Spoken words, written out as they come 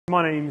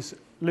My name's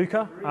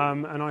Luca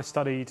and I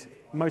studied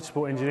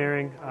Motorsport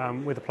Engineering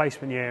with a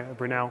placement year at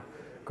Brunel,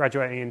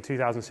 graduating in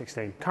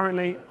 2016.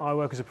 Currently I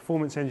work as a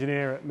performance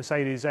engineer at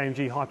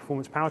Mercedes-AMG High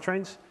Performance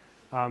Powertrains,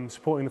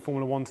 supporting the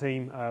Formula One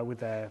team with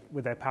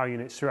their power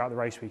units throughout the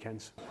race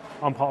weekends.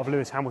 I'm part of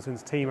Lewis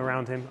Hamilton's team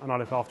around him and I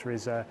look after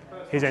his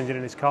engine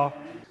and his car.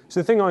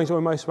 So the thing I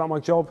enjoy most about my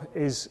job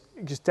is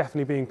just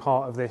definitely being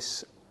part of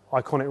this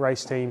iconic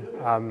race team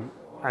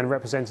and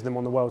representing them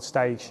on the world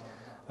stage.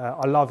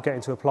 I love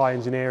getting to apply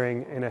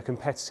engineering in a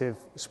competitive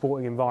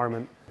sporting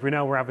environment.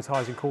 Brunel were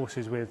advertising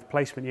courses with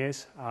placement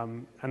years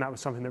and that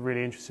was something that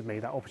really interested me,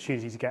 that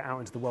opportunity to get out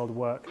into the world of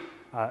work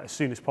as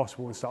soon as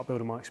possible and start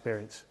building my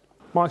experience.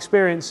 My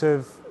experience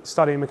of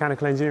studying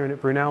mechanical engineering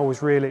at Brunel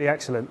was really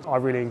excellent. I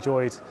really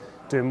enjoyed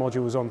doing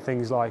modules on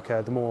things like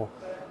the more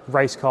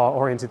race car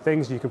oriented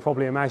things you can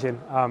probably imagine,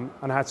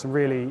 and I had some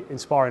really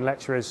inspiring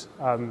lecturers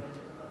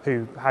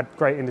who had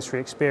great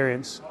industry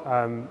experience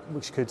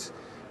which could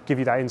give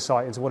you that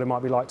insight into what it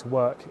might be like to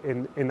work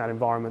in that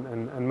environment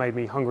and made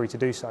me hungry to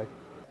do so.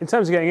 In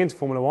terms of getting into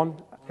Formula One,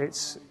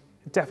 it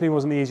definitely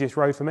wasn't the easiest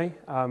road for me.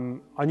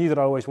 I knew that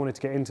I always wanted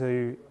to get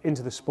into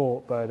the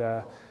sport, but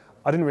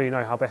I didn't really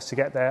know how best to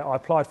get there. I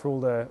applied for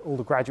all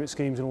the graduate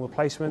schemes and all the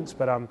placements,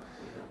 but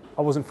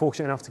I wasn't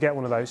fortunate enough to get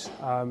one of those.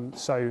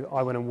 So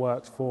I went and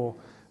worked for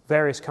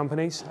various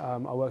companies. I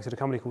worked at a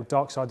company called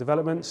Darkside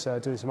Developments,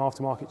 doing some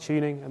aftermarket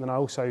tuning, and then I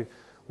also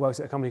worked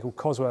at a company called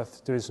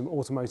Cosworth, doing some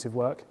automotive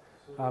work.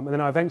 And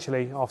then I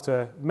eventually,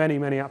 after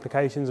many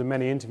applications and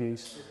many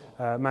interviews,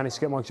 managed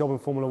to get my job in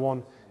Formula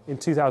One in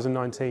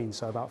 2019,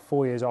 so about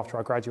 4 years after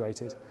I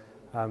graduated.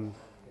 I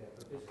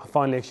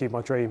finally achieved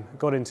my dream,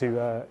 got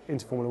into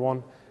Formula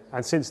One,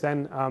 and since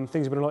then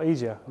things have been a lot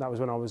easier. That was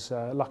when I was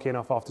lucky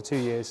enough after 2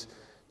 years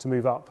to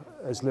move up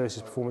as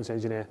Lewis's performance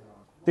engineer.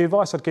 The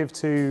advice I'd give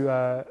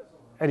to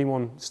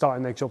anyone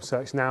starting their job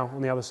search now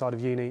on the other side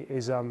of uni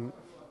is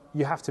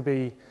you have to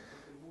be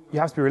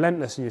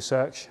relentless in your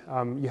search,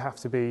 you have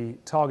to be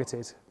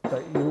targeted,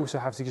 but you also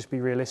have to just be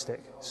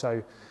realistic.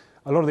 So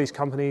a lot of these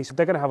companies,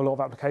 they're going to have a lot of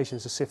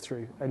applications to sift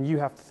through, and you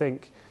have to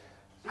think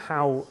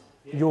how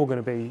you're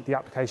going to be the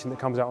application that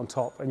comes out on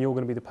top, and you're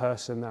going to be the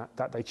person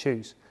that they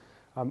choose.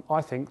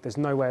 I think there's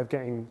no way of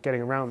getting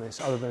around this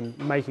other than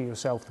making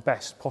yourself the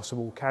best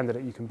possible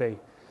candidate you can be.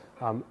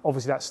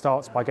 Obviously that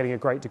starts by getting a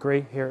great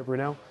degree here at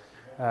Brunel.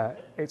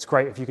 It's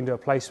great if you can do a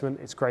placement,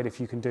 it's great if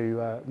you can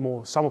do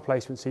more summer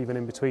placements even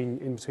in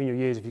between your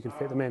years if you can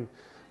fit them in.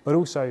 But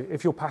also,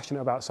 if you're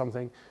passionate about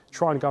something,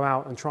 try and go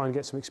out and try and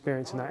get some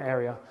experience in that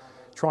area.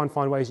 Try and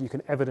find ways that you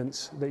can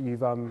evidence that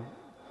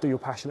you're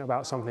passionate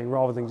about something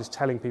rather than just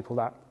telling people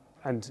that.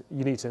 And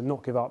you need to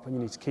not give up and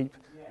you need to keep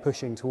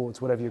pushing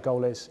towards whatever your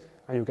goal is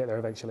and you'll get there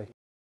eventually.